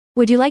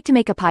Would you like to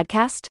make a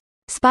podcast?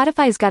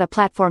 Spotify's got a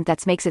platform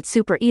that makes it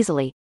super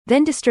easily,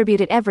 then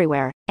distribute it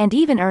everywhere, and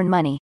even earn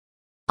money.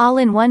 All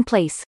in one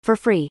place, for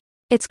free.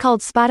 It's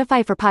called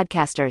Spotify for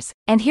Podcasters,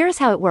 and here's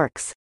how it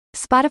works.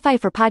 Spotify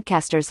for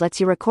Podcasters lets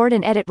you record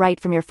and edit right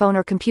from your phone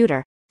or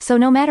computer, so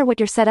no matter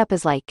what your setup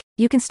is like,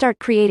 you can start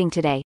creating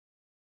today.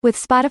 With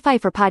Spotify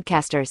for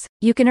Podcasters,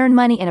 you can earn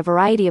money in a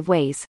variety of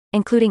ways,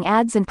 including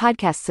ads and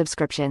podcast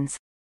subscriptions.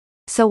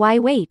 So why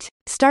wait?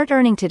 Start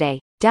earning today.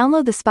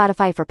 Download the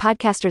Spotify for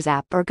Podcasters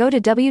app or go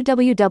to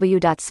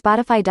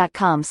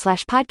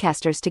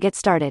www.spotify.com/podcasters to get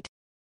started.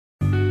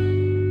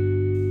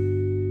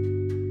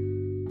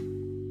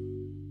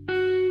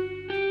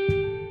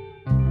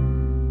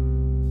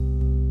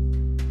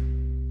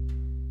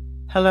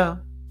 Hello,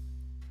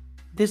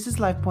 this is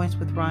Life Points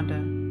with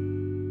Rhonda,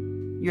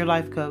 your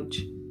life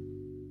coach.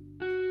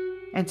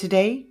 And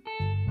today,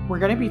 we're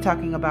going to be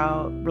talking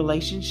about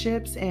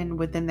relationships, and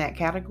within that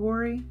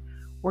category,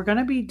 we're going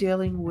to be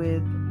dealing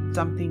with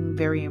something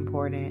very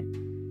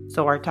important.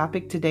 So our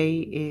topic today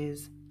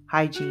is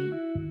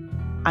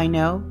hygiene. I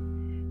know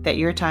that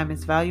your time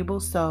is valuable,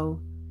 so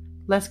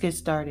let's get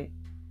started.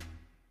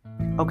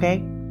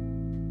 Okay?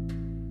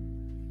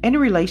 In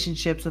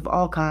relationships of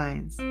all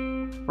kinds,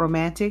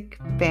 romantic,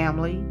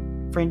 family,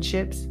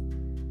 friendships,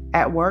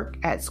 at work,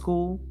 at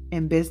school,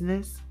 in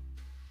business,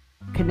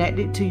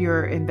 connected to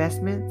your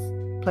investments,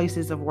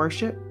 places of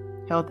worship,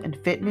 health and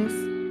fitness,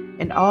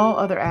 and all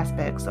other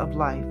aspects of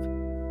life,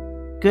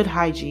 good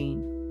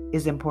hygiene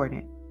is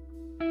important.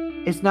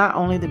 It's not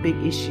only the big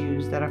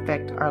issues that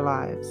affect our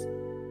lives,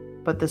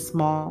 but the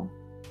small,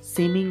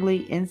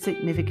 seemingly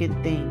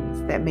insignificant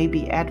things that may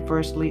be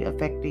adversely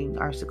affecting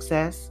our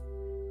success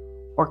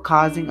or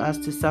causing us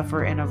to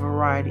suffer in a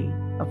variety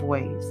of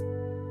ways.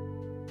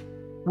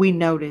 We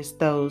notice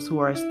those who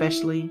are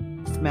especially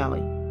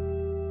smelly,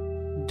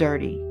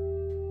 dirty,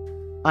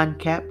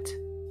 unkept,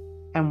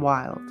 and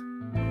wild.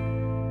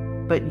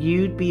 But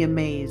you'd be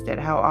amazed at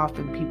how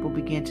often people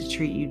begin to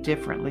treat you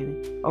differently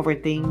over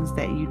things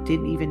that you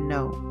didn't even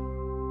know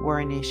were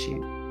an issue.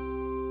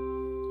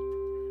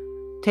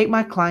 Take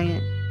my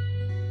client,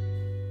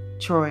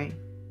 Troy.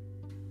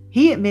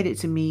 He admitted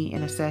to me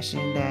in a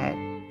session that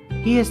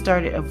he has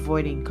started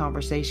avoiding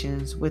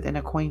conversations with an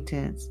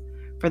acquaintance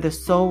for the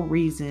sole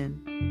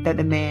reason that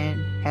the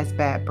man has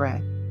bad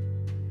breath.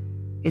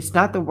 It's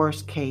not the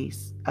worst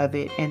case of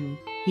it and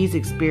he's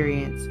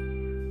experienced,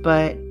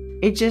 but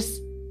it just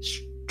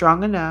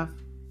strong enough,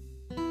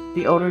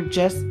 the odor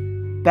just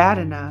bad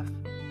enough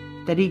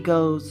that he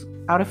goes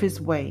out of his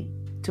way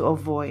to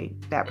avoid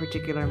that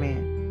particular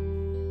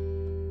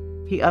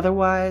man. He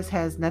otherwise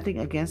has nothing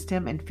against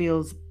him and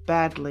feels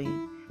badly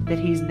that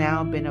he's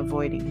now been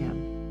avoiding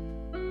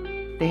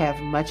him. They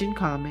have much in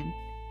common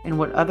and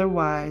would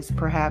otherwise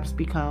perhaps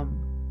become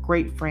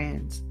great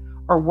friends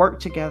or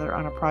work together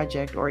on a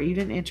project or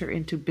even enter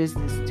into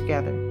business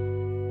together.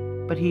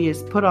 But he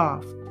is put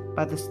off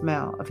by the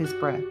smell of his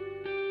breath.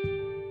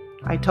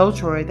 I told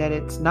Troy that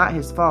it's not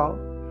his fault,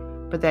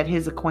 but that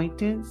his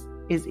acquaintance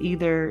is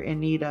either in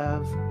need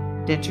of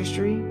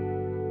dentistry,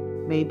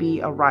 maybe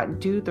a rotten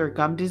tooth or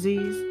gum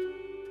disease,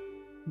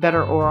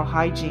 better oral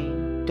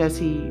hygiene. Does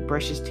he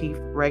brush his teeth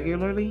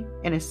regularly,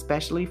 and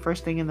especially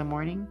first thing in the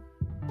morning?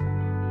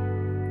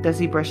 Does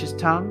he brush his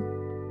tongue?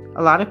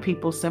 A lot of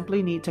people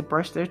simply need to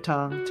brush their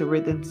tongue to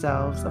rid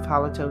themselves of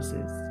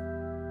halitosis.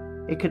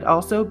 It could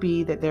also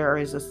be that there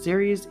is a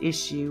serious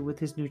issue with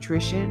his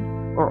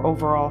nutrition or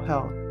overall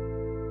health.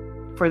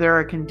 For there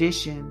are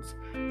conditions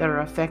that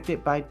are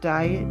affected by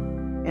diet,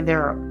 and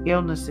there are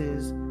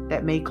illnesses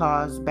that may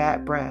cause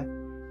bad breath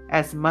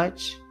as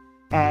much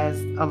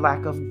as a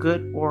lack of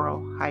good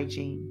oral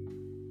hygiene.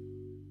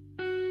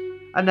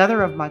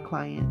 Another of my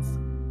clients,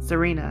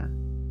 Serena,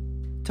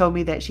 told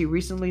me that she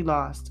recently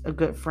lost a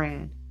good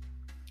friend.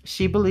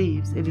 She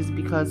believes it is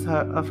because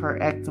of her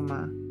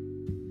eczema.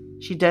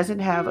 She doesn't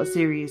have a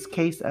serious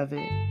case of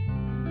it,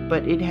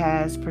 but it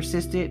has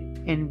persisted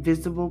in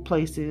visible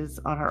places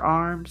on her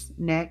arms,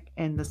 neck,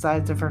 and the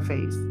sides of her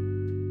face.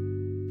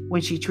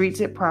 When she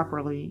treats it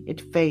properly,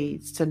 it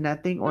fades to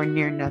nothing or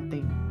near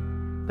nothing,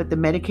 but the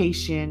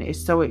medication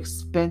is so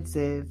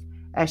expensive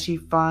as she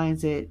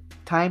finds it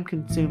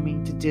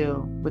time-consuming to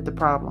deal with the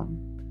problem.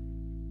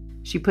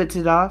 She puts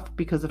it off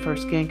because of her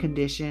skin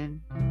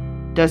condition.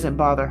 Doesn't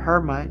bother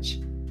her much.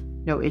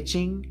 No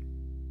itching,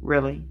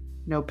 really,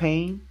 no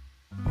pain.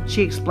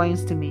 She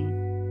explains to me.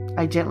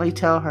 I gently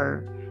tell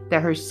her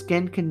that her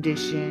skin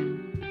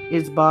condition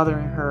is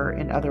bothering her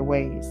in other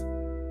ways.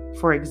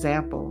 For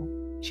example,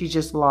 she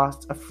just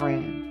lost a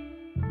friend,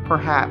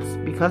 perhaps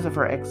because of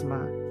her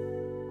eczema.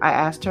 I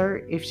asked her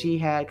if she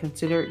had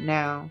considered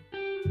now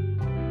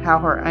how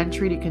her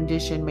untreated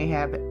condition may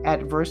have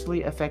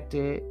adversely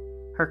affected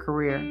her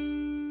career,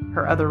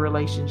 her other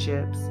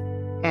relationships,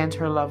 and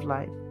her love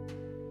life.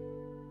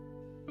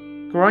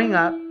 Growing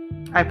up,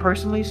 I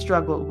personally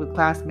struggled with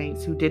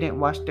classmates who didn't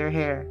wash their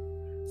hair.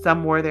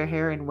 Some wore their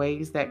hair in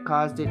ways that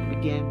caused it to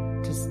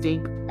begin to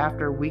stink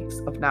after weeks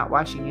of not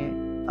washing it.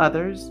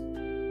 Others,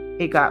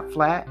 it got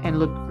flat and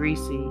looked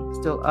greasy.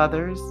 Still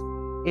others,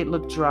 it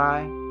looked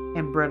dry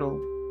and brittle,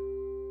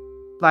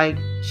 like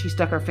she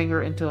stuck her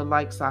finger into a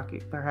light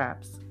socket,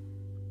 perhaps.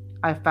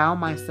 I found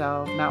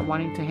myself not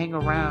wanting to hang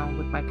around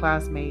with my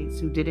classmates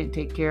who didn't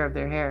take care of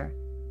their hair.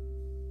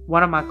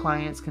 One of my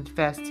clients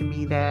confessed to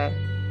me that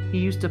he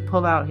used to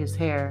pull out his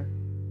hair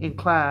in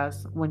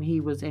class when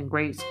he was in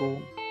grade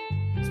school.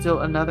 Still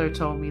another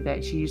told me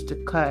that she used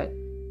to cut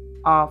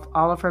off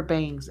all of her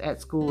bangs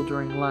at school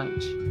during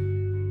lunch.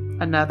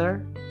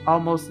 Another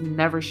almost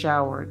never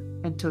showered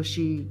until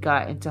she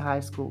got into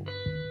high school.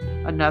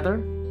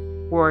 Another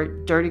wore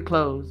dirty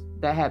clothes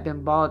that had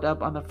been balled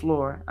up on the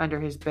floor under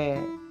his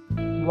bed.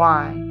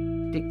 Why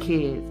did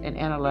kids and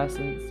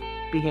adolescents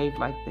behave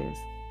like this?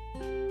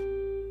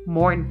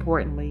 More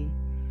importantly,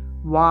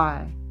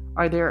 why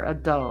are there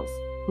adults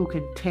who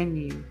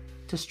continue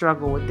to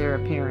struggle with their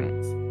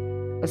appearance,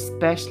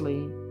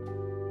 especially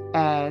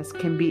as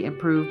can be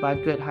improved by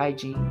good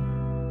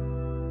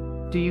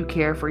hygiene? Do you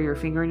care for your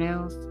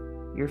fingernails,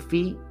 your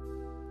feet,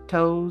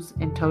 toes,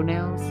 and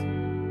toenails?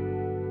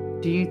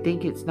 Do you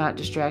think it's not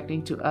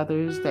distracting to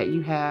others that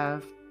you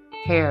have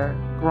hair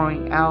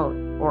growing out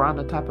or on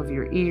the top of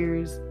your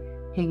ears,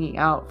 hanging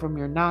out from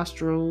your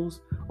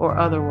nostrils, or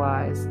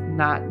otherwise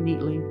not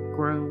neatly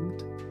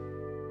groomed?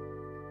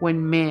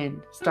 When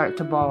men start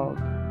to bald,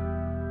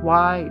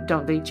 why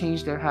don't they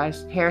change their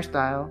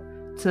hairstyle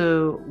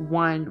to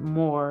one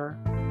more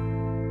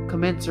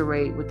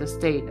commensurate with the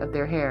state of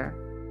their hair?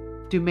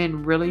 Do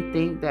men really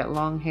think that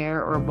long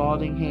hair or a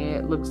balding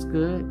head looks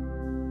good?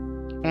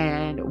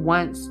 And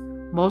once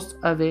most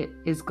of it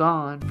is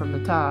gone from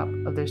the top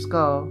of their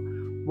skull,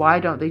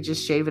 why don't they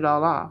just shave it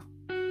all off?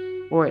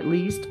 Or at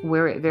least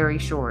wear it very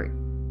short?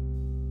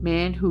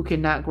 Men who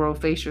cannot grow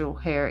facial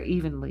hair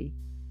evenly,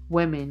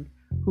 women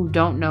who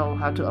don't know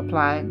how to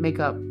apply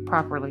makeup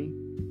properly,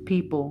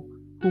 people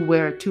who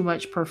wear too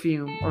much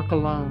perfume or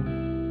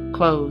cologne,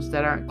 clothes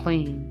that aren't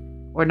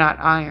clean or not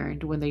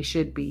ironed when they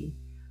should be,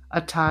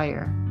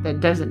 attire that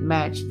doesn't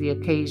match the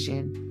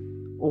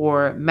occasion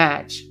or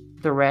match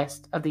the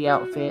rest of the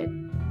outfit.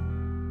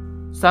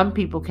 Some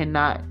people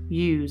cannot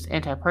use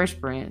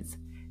antiperspirants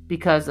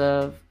because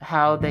of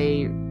how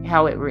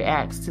it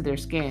reacts to their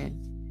skin,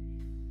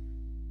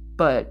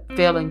 but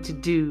failing to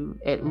do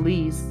at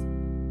least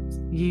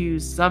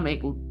use some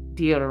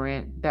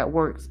deodorant that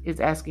works is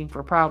asking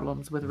for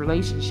problems with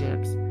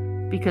relationships,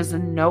 because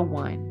no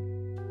one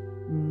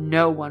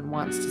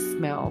wants to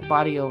smell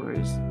body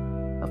odors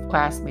of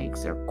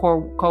classmates or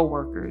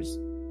co-workers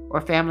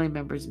or family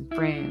members and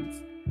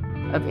friends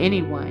of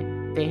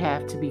anyone they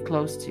have to be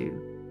close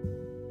to.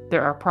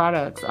 There are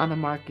products on the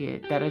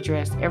market that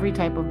address every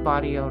type of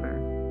body odor.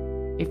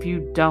 If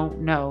you don't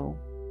know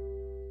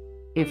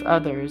if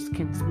others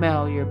can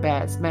smell your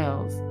bad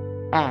smells,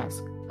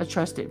 ask a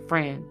trusted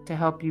friend to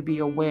help you be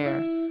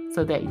aware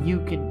so that you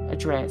can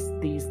address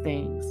these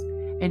things,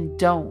 and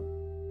don't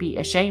be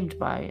ashamed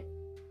by it.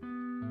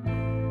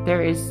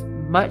 There is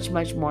much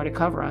more to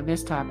cover on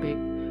this topic,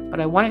 but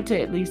I wanted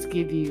to at least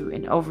give you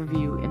an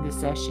overview in this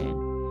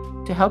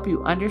session to help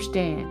you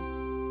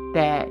understand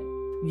that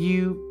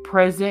you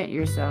present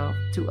yourself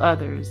to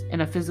others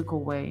in a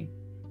physical way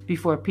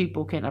before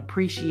people can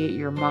appreciate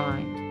your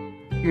mind,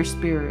 your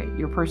spirit,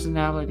 your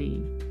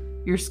personality,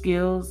 your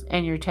skills,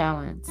 and your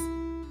talents.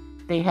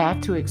 They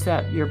have to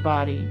accept your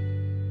body,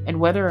 and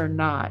whether or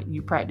not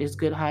you practice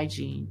good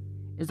hygiene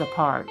is a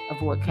part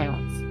of what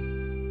counts.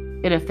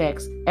 It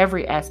affects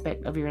every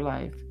aspect of your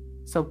life,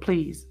 so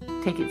please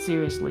take it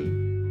seriously.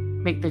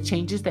 Make the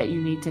changes that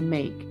you need to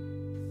make.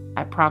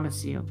 I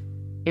promise you,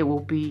 it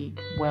will be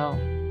well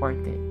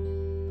worth it.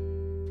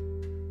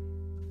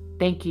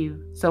 Thank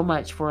you so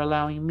much for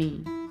allowing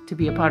me to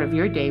be a part of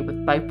your day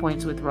with 5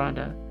 Points with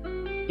Rhonda.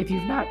 If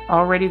you've not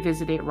already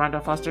visited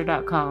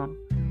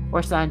rhondafoster.com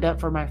or signed up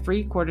for my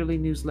free quarterly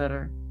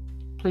newsletter,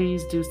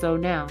 please do so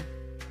now.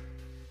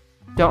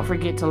 Don't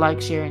forget to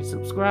like, share, and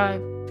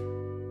subscribe.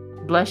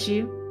 Bless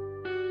you.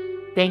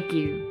 Thank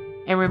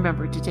you. And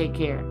remember to take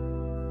care.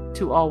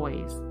 To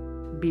always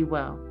be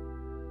well.